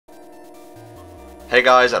Hey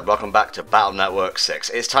guys, and welcome back to Battle Network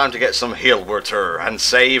 6. It's time to get some heal water and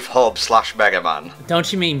save Hub/Mega Man.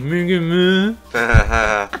 Don't you mean Mega Man?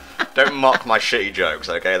 Don't mock my shitty jokes,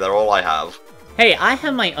 okay? They're all I have. Hey, I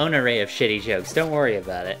have my own array of shitty jokes, don't worry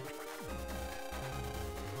about it.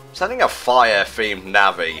 Sending a fire-themed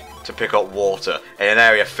Navi to pick up water in an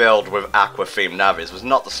area filled with aqua-themed Navis was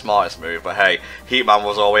not the smartest move, but hey, Heatman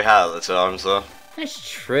was all we had at the time, so... That's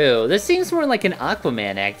true. This seems more like an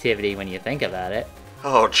Aquaman activity when you think about it.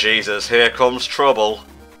 Oh Jesus, here comes trouble.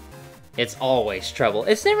 It's always trouble.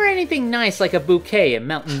 It's never anything nice like a bouquet in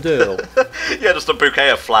Mountain Dew. Yeah, just a bouquet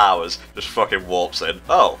of flowers just fucking warps in.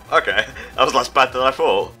 Oh, okay. That was less bad than I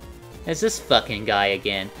thought. It's this fucking guy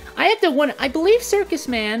again. I have to wonder, I believe Circus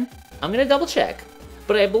Man, I'm gonna double check,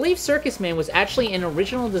 but I believe Circus Man was actually an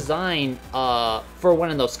original design for one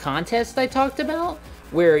of those contests I talked about,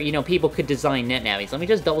 where, you know, people could design net navis. Let me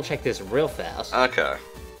just double check this real fast. Okay.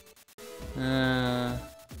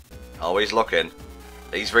 Oh, he's looking.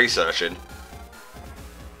 He's researching.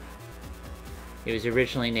 It was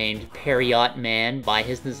originally named Periot Man by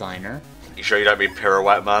his designer. You sure you don't mean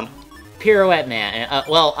Pirouette Man? Pirouette Man.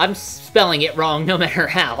 Well, I'm spelling it wrong no matter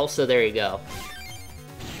how, so there you go.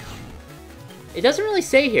 It doesn't really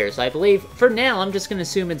say here, so I believe, for now, I'm just gonna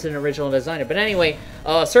assume it's an original designer. But anyway,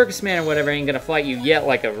 Circus Man or whatever ain't gonna fight you yet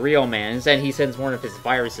like a real man. Instead, he sends one of his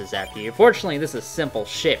viruses after you. Fortunately, this is simple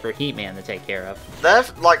shit for Heatman to take care of. They're,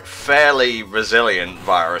 like, fairly resilient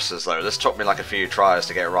viruses, though. This took me, like, a few tries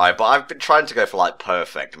to get right, but I've been trying to go for, like,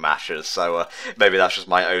 perfect matches, so, maybe that's just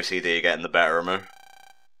my OCD getting the better of me.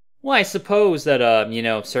 Well, I suppose that, you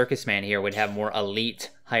know, Circus Man here would have more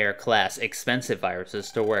elite, higher class, expensive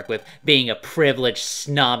viruses to work with, being a privileged,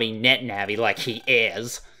 snobby net navi like he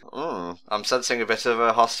is. I'm sensing a bit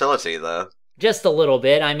of hostility there. Just a little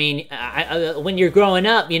bit. I mean, when you're growing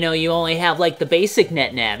up, you know, you only have, like, the basic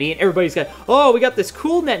net navi, and everybody's got, oh, we got this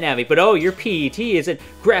cool net navi, but oh, your PET isn't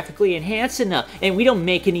graphically enhanced enough, and we don't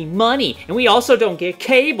make any money, and we also don't get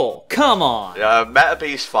cable. Come on! Yeah,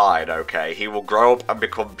 Metabee's fine, okay? He will grow up and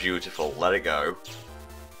become beautiful. Let it go.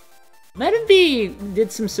 Metabee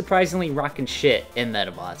did some surprisingly rockin' shit in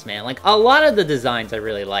Metabots, man. Like, a lot of the designs I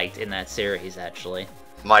really liked in that series, actually.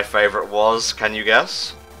 My favorite was, can you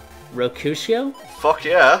guess? Rokushio? Fuck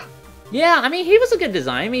yeah. Yeah, I mean, he was a good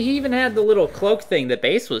design. I mean, he even had the little cloak thing that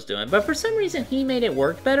Base was doing, but for some reason he made it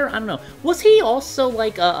work better. I don't know. Was he also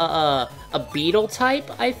like a beetle type,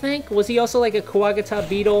 I think? Was he also like a Kuwagata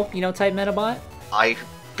beetle, you know, type Metabot? I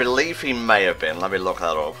believe he may have been. Let me look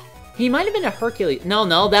that up. He might have been a Hercules.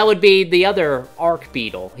 No, that would be the other Arc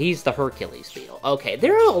Beetle. He's the Hercules Beetle. Okay,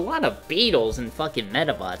 there are a lot of beetles in fucking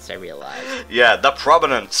Metabots, I realize. Yeah, the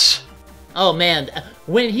provenance. Oh man,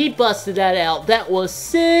 when he busted that out, that was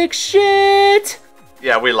sick shit!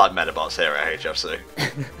 Yeah, we like Metabots here at HFC.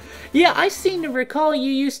 Yeah, I seem to recall you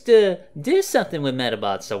used to do something with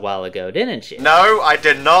Metabots a while ago, didn't you? No, I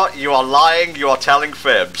did not. You are lying. You are telling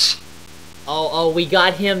fibs. Oh, we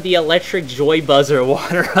got him the electric joy buzzer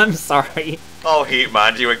water. I'm sorry. Oh,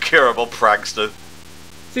 Heatman, you incurable prankster.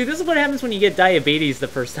 See, this is what happens when you get diabetes the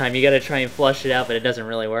first time. You gotta try and flush it out, but it doesn't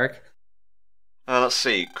really work. Let's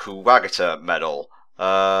see. Kuwagata medal.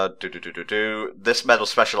 This medal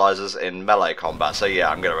specializes in melee combat, so yeah,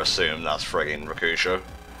 I'm gonna assume that's friggin' Rakusho.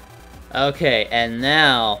 Okay, and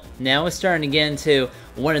now we're starting to get into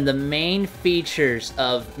one of the main features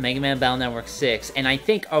of Mega Man Battle Network 6, and I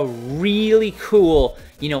think a really cool,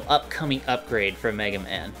 you know, upcoming upgrade for Mega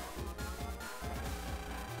Man.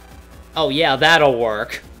 Oh yeah, that'll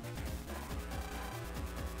work.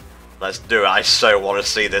 Let's do it. I so want to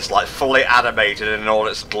see this, like, fully animated in all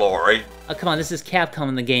its glory. Oh, come on, this is Capcom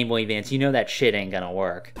and the Game Boy Advance. You know that shit ain't gonna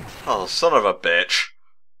work. Oh, son of a bitch.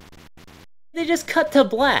 They just cut to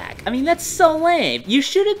black. I mean, that's so lame. You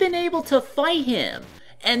should have been able to fight him.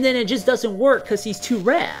 And then it just doesn't work because he's too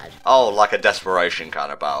rad. Oh, like a desperation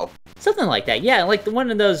kind of battle. Something like that, yeah, like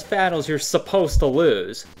one of those battles you're supposed to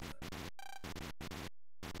lose.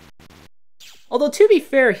 Although, to be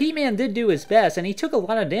fair, He-Man did do his best, and he took a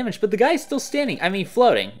lot of damage, but the guy's still standing. I mean,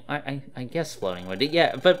 floating. I guess floating would.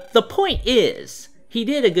 Yeah, but the point is, he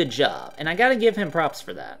did a good job, and I gotta give him props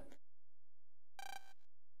for that.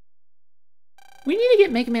 We need to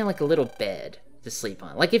get Mega Man like a little bed to sleep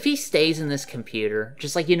on. Like, if he stays in this computer,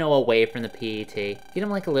 just like, you know, away from the PET, get him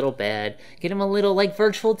like a little bed, get him a little, like,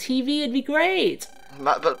 virtual TV, it'd be great.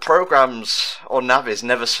 But programs or navis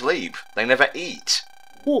never sleep. They never eat.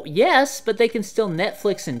 Well, yes, but they can still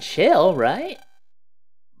Netflix and chill, right?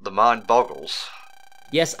 The mind boggles.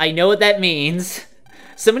 Yes, I know what that means.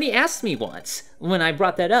 Somebody asked me once when I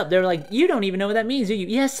brought that up. They're like, "You don't even know what that means, do you?"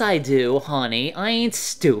 Yes, I do, honey. I ain't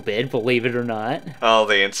stupid, believe it or not. Oh,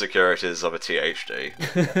 the insecurities of a THD.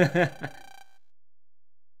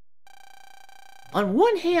 On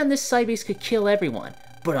one hand, this Cybeast could kill everyone.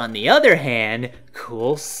 But on the other hand,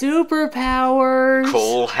 cool superpowers.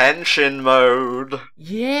 Cool henshin mode.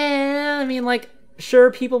 Yeah, I mean, like,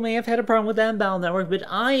 sure, people may have had a problem with that in Battle Network, but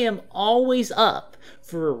I am always up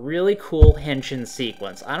for a really cool henshin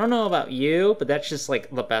sequence. I don't know about you, but that's just,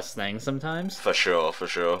 like, the best thing sometimes. For sure, for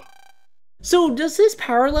sure. So, does his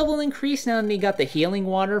power level increase now that he got the healing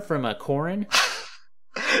water from Korin?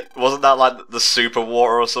 Wasn't that like the super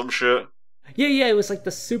water or some shit? Yeah, it was like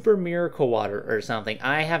the Super Miracle Water or something.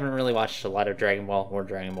 I haven't really watched a lot of Dragon Ball or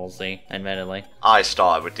Dragon Ball Z, admittedly. I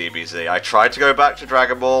started with DBZ. I tried to go back to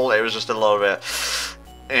Dragon Ball, it was just a little bit...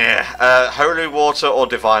 Holy Water or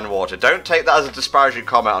Divine Water. Don't take that as a disparaging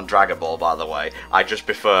comment on Dragon Ball, by the way. I just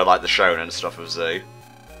prefer, like, the shonen stuff of Z.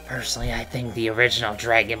 Personally, I think the original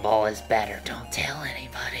Dragon Ball is better. Don't tell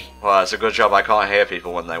anybody. Well, it's a good job I can't hear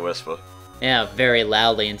people when they whisper. Yeah, very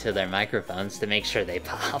loudly into their microphones to make sure they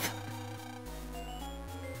pop.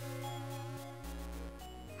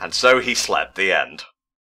 And so he slept, the end.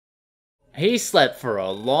 He slept for a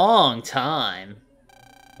long time.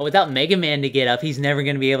 But without Mega Man to get up, he's never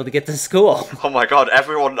going to be able to get to school. Oh my god,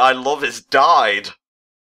 everyone I love has died!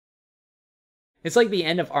 It's like the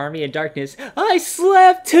end of Army of Darkness. I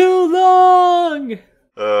slept too long!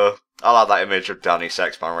 I like that image of Danny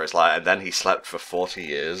Sexman where it's like, and then he slept for 40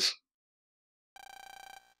 years.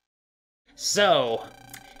 So,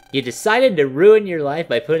 you decided to ruin your life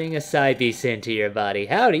by putting a Cybeast into your body.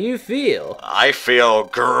 How do you feel? I feel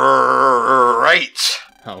great!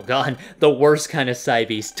 Oh god, the worst kind of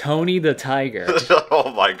Cybeast, Tony the Tiger.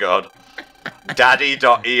 Oh my god.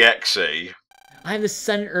 Daddy.exe. I have this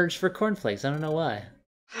sudden urge for cornflakes, I don't know why.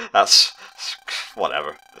 That's...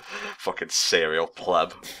 whatever. Fucking cereal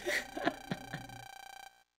pleb.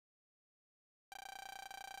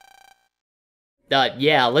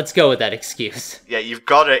 Yeah, let's go with that excuse. Yeah, you've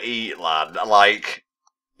gotta eat, lad. Like,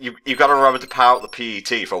 you've gotta remember to power up the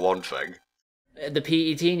PET for one thing. The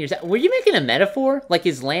PET in your... Were you making a metaphor? Like,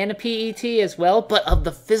 is land a PET as well, but of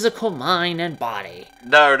the physical mind and body?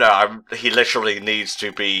 No, he literally needs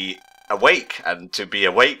to be awake, and to be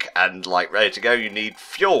awake and, like, ready to go, you need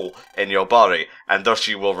fuel in your body, and thus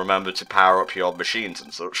you will remember to power up your machines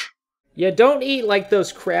and such. Yeah, don't eat, like,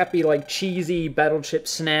 those crappy, like, cheesy battle chip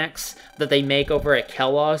snacks that they make over at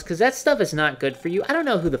Kellogg's, because that stuff is not good for you. I don't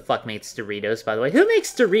know who the fuck makes Doritos, by the way. Who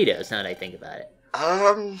makes Doritos, now that I think about it?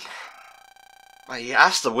 You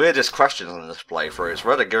asked the weirdest questions on this playthrough. It's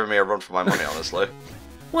really giving me a run for my money, honestly.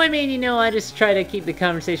 Well, I mean, you know, I just try to keep the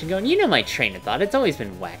conversation going. You know my train of thought. It's always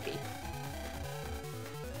been wacky.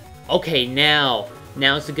 Okay,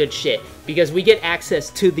 now's the good shit, because we get access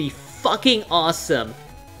to the fucking awesome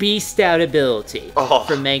Beast Out ability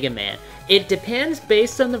from Mega Man. It depends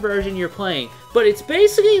based on the version you're playing, but it's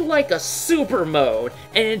basically like a super mode,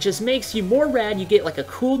 and it just makes you more rad. You get like a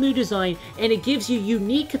cool new design, and it gives you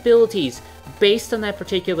unique abilities based on that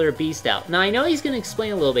particular Beast Out. Now, I know he's going to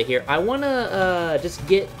explain a little bit here. I want to just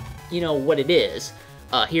get, you know, what it is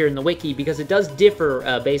here in the wiki, because it does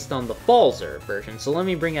differ based on the Falzer version, so let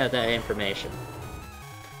me bring out that information.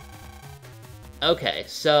 Okay,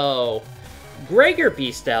 so Gregar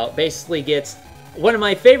Beast Out basically gets one of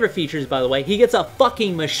my favorite features, by the way. He gets a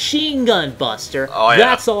fucking machine gun buster. Oh, yeah.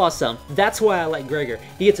 That's awesome. That's why I like Gregar.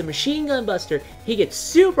 He gets a machine gun buster. He gets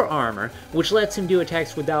super armor, which lets him do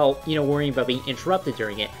attacks without, you know, worrying about being interrupted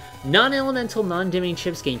during it. Non-elemental, non-dimming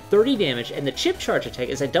chips gain 30 damage, and the chip charge attack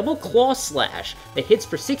is a double claw slash that hits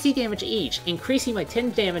for 60 damage each, increasing by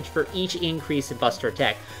 10 damage for each increase in buster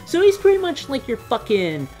attack. So he's pretty much like your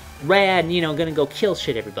fucking rad, you know, gonna go kill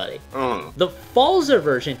shit everybody. The Falzer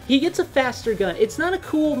version, he gets a faster gun. It's not a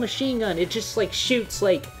cool machine gun, it just like shoots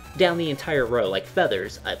like down the entire row, like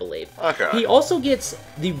feathers, I believe. Okay. He also gets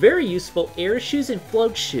the very useful air shoes and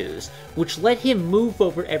float shoes, which let him move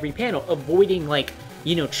over every panel, avoiding like,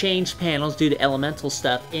 you know, changed panels due to elemental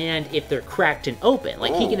stuff, and if they're cracked and open.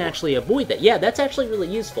 Like, he can actually avoid that. Yeah, that's actually really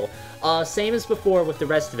useful. Same as before with the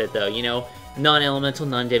rest of it, though, you know. Non-elemental,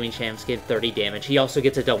 non-dimming champs get 30 damage. He also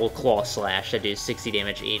gets a double claw slash that does 60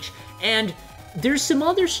 damage each. And there's some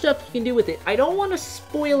other stuff you can do with it. I don't want to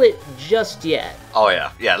spoil it just yet. Oh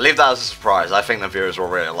yeah, yeah, leave that as a surprise. I think the viewers will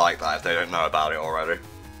really like that if they don't know about it already.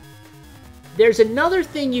 There's another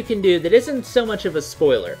thing you can do that isn't so much of a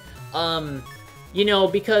spoiler. You know,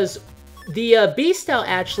 because the Beast Out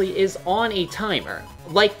actually is on a timer,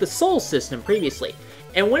 like the Soul system previously.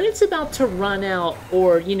 And when it's about to run out,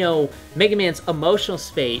 or, you know, Mega Man's emotional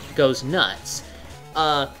state goes nuts,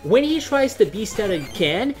 when he tries to beast out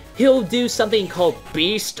again, he'll do something called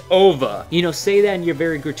beast over. You know, say that in your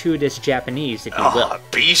very gratuitous Japanese, if you will.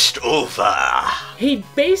 Beast over. He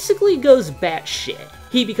basically goes batshit.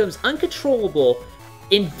 He becomes uncontrollable,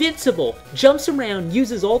 invincible, jumps around,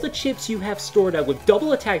 uses all the chips you have stored up with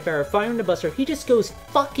double attack power, firing the buster. He just goes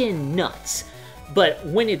fucking nuts. But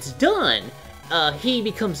when it's done, he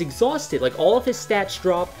becomes exhausted. Like, all of his stats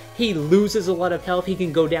drop, he loses a lot of health, he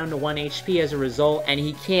can go down to 1 HP as a result, and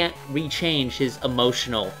he can't rechange his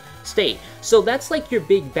emotional state. So that's like your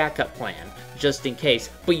big backup plan, just in case.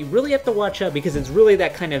 But you really have to watch out, because it's really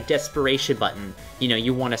that kind of desperation button, you know,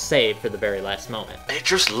 you want to save for the very last moment. It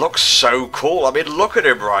just looks so cool. I mean, look at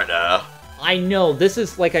him right now. I know, this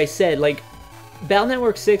is, like I said, like, Battle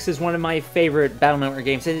Network 6 is one of my favorite Battle Network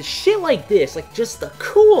games, and it's shit like this, like, just the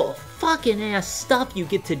cool fucking ass stuff you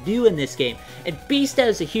get to do in this game. And Beast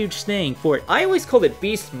has a huge thing for it. I always called it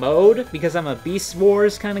Beast Mode, because I'm a Beast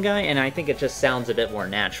Wars kind of guy, and I think it just sounds a bit more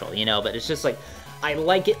natural, you know, but it's just like, I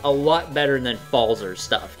like it a lot better than Falzer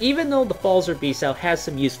stuff, even though the Falzer Beast out has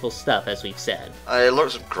some useful stuff, as we've said. It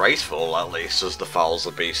looks graceful, at least, as the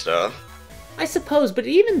Falzer Beast are. I suppose, but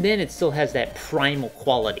even then it still has that primal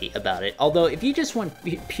quality about it. Although, if you just want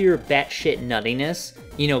pure batshit nuttiness,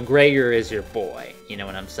 you know, Gregar is your boy. You know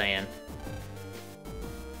what I'm saying?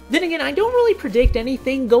 Then again, I don't really predict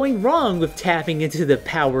anything going wrong with tapping into the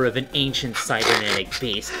power of an ancient cybernetic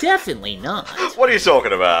beast. Definitely not. What are you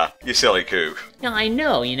talking about, you silly kook? Now, I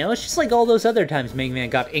know, you know, it's just like all those other times Mega Man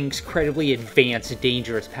got incredibly advanced,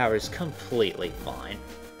 dangerous powers completely fine.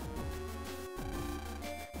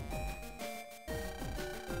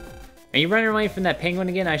 Are you running away from that penguin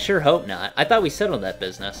again? I sure hope not. I thought we settled that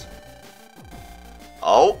business.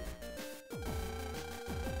 Oh.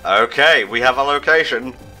 Okay, we have a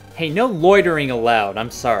location. Hey, no loitering allowed.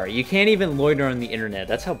 I'm sorry. You can't even loiter on the internet.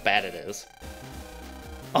 That's how bad it is.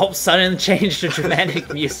 Oh, sudden change to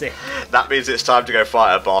dramatic music. That means it's time to go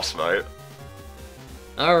fight a boss, mate.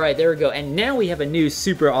 Alright, there we go. And now we have a new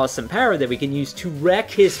super awesome power that we can use to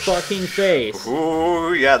wreck his fucking face.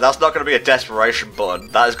 Ooh, yeah, that's not going to be a desperation button.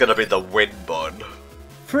 That is going to be the win button.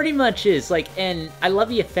 Pretty much is. Like, and I love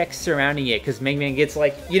the effects surrounding it, because Mega Man gets,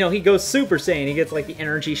 like, you know, he goes Super Saiyan. He gets, like, the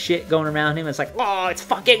energy shit going around him. It's like, oh, it's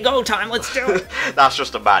fucking go time. Let's do it. That's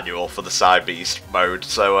just a manual for the Cybeast mode,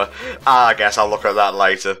 so I guess I'll look at that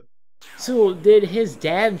later. So, did his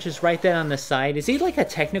dad just write that on the side? Is he like a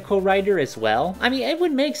technical writer as well? I mean, it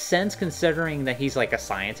would make sense considering that he's like a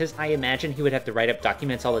scientist. I imagine he would have to write up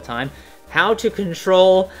documents all the time. How to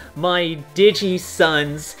control my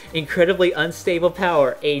Digi-Son's incredibly unstable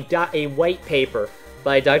power. A white paper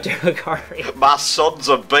by Dr. Hikari. My son's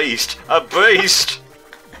a beast. A beast!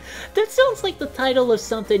 That sounds like the title of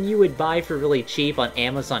something you would buy for really cheap on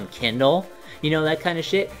Amazon Kindle. You know, that kind of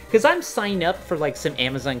shit. Because I'm signed up for, like, some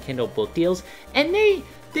Amazon Kindle book deals, and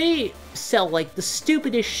they sell, like, the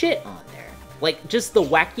stupidest shit on there. Like, just the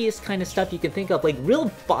wackiest kind of stuff you can think of. Like,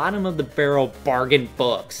 real bottom-of-the-barrel bargain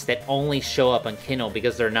books that only show up on Kindle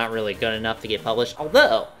because they're not really good enough to get published.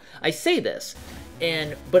 Although, I say this,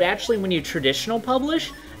 but actually when you traditional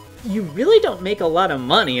publish, you really don't make a lot of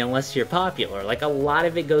money unless you're popular. Like, a lot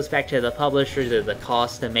of it goes back to the publisher, to the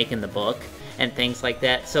cost of making the book, and things like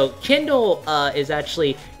that. So Kindle is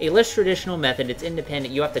actually a less traditional method. It's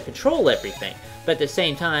independent. You have to control everything. But at the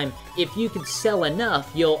same time, if you can sell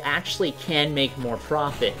enough, you'll actually can make more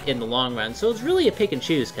profit in the long run. So it's really a pick and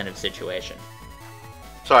choose kind of situation.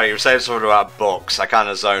 Sorry, you were saying something about books. I kind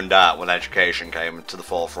of zoned out when education came to the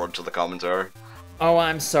forefront of the commentary. Oh,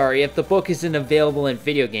 I'm sorry. If the book isn't available in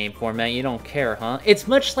video game format, you don't care, huh? It's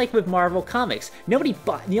much like with Marvel Comics. The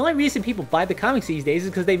only reason people buy the comics these days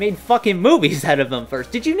is because they made fucking movies out of them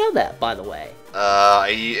first. Did you know that, by the way?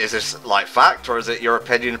 Is this, like, fact, or is it your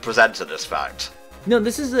opinion presented as fact? No,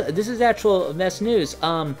 this is actual mess news.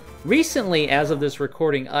 Recently, as of this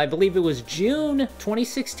recording, I believe it was June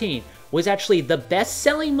 2016, was actually the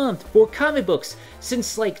best-selling month for comic books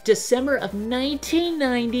since, like, December of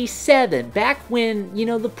 1997, back when, you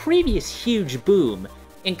know, the previous huge boom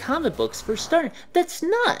in comic books first started. That's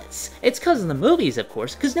nuts! It's because of the movies, of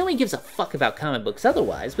course, because no one gives a fuck about comic books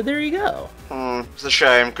otherwise, but there you go. It's a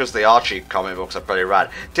shame, because the Archie comic books are pretty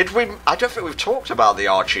rad. I don't think we've talked about the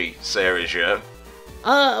Archie series yet.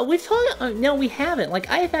 We've talked, no, we haven't. Like,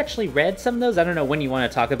 I have actually read some of those. I don't know when you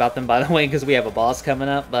want to talk about them, by the way, because we have a boss coming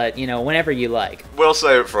up, but, you know, whenever you like. We'll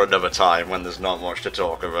save it for another time when there's not much to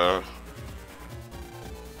talk about.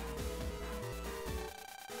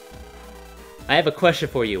 I have a question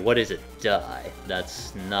for you. What is it? Die.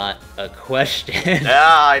 That's not a question. Yeah,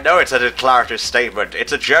 I know it's a declarative statement.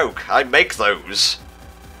 It's a joke. I make those.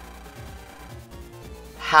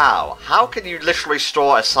 How? How can you literally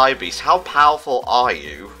store a Cybeast? How powerful are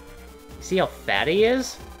you? See how fat he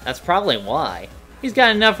is? That's probably why. He's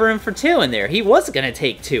got enough room for 2 in there. He was gonna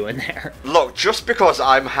take 2 in there. Look, just because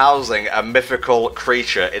I'm housing a mythical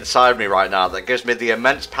creature inside me right now that gives me the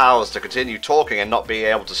immense powers to continue talking and not be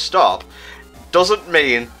able to stop, doesn't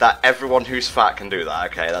mean that everyone who's fat can do that,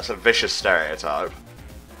 okay? That's a vicious stereotype.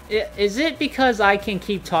 Is it because I can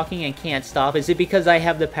keep talking and can't stop? Is it because I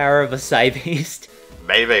have the power of a Cybeast?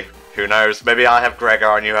 Maybe. Who knows? Maybe I have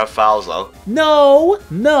Gregar and you have Falzo. No!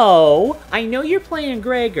 I know you're playing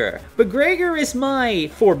Gregar, but Gregar is my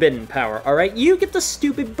forbidden power, alright? You get the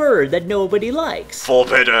stupid bird that nobody likes.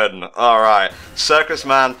 Forbidden! Alright.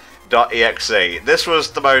 Circusman.exe. This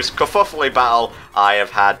was the most kerfuffly battle I have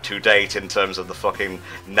had to date in terms of the fucking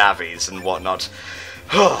navies and whatnot.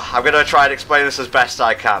 I'm going to try and explain this as best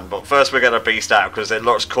I can, but first we're going to beast out because it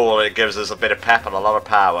looks cool and it gives us a bit of pep and a lot of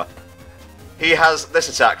power. He has this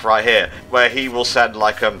attack right here, where he will send,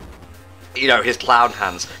 like, you know, his clown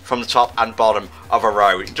hands from the top and bottom of a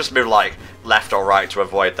row. You can just move, like, left or right to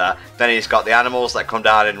avoid that. Then he's got the animals that come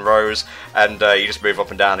down in rows, and you just move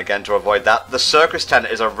up and down again to avoid that. The circus tent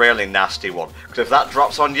is a really nasty one, because if that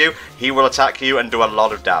drops on you, he will attack you and do a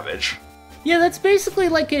lot of damage. Yeah, that's basically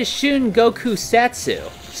like a Shun Goku Satsu,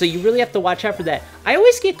 so you really have to watch out for that. I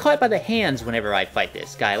always get caught by the hands whenever I fight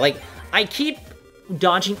this guy. Like, I keep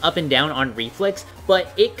dodging up and down on reflex,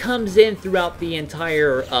 but it comes in throughout the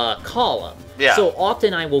entire column. Yeah. So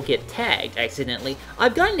often I will get tagged accidentally.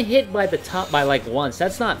 I've gotten hit by the top by like once.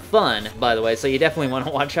 That's not fun, by the way, so you definitely want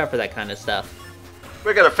to watch out for that kind of stuff.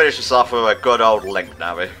 We're going to finish this off with a good old Link,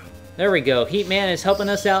 Navi. There we go. Heat Man is helping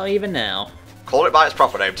us out even now. Call it by its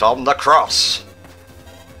proper name, Tom. The Cross.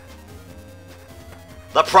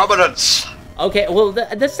 The Prominence. Okay, well,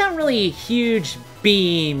 that's not really a huge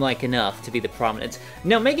beam-like enough to be the Prominence.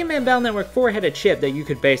 No, Mega Man Battle Network 4 had a chip that you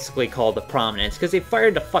could basically call the Prominence, because they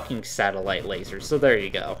fired the fucking satellite laser, so there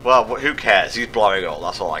you go. Well, who cares? He's blowing up,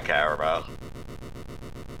 that's all I care about.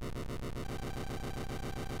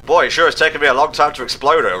 Boy, it sure has taken me a long time to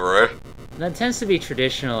explode over here. That tends to be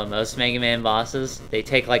traditional in most Mega Man bosses. They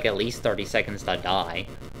take like at least 30 seconds to die.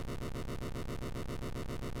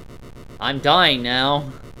 I'm dying now.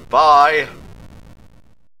 Bye!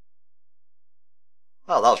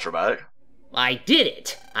 Oh, that was dramatic. I did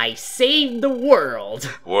it! I saved the world!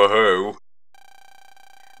 Woohoo!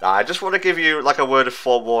 Now, I just want to give you, like, a word of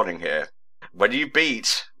forewarning here. When you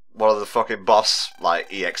beat one of the fucking boss, like,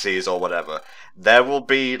 EXEs or whatever, there will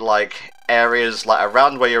be, like, areas, like,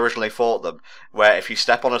 around where you originally fought them, where if you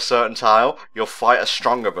step on a certain tile, you'll fight a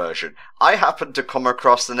stronger version. I happened to come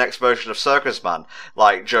across the next version of Circus Man,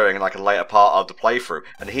 like, during, like, a later part of the playthrough,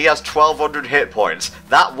 and he has 1200 hit points.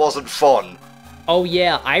 That wasn't fun. Oh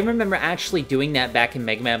yeah, I remember actually doing that back in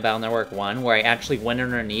Mega Man Battle Network 1, where I actually went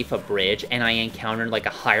underneath a bridge and I encountered like a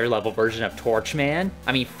higher level version of Fireman.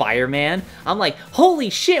 I'm like, holy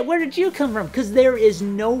shit, where did you come from? Because there is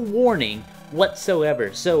no warning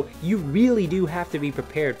whatsoever, so you really do have to be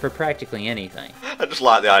prepared for practically anything. I just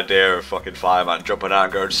like the idea of fucking Fireman jumping out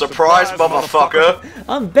and going, surprise, motherfucker!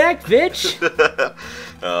 I'm back, bitch!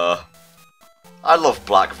 I love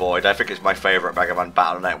Black Void. I think it's my favourite Mega Man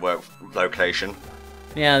Battle Network location.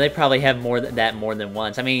 Yeah, they probably have more than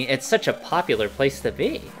once. I mean, it's such a popular place to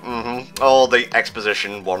be. All the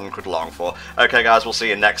exposition one could long for. Okay, guys, we'll see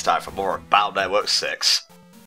you next time for more of Battle Network 6.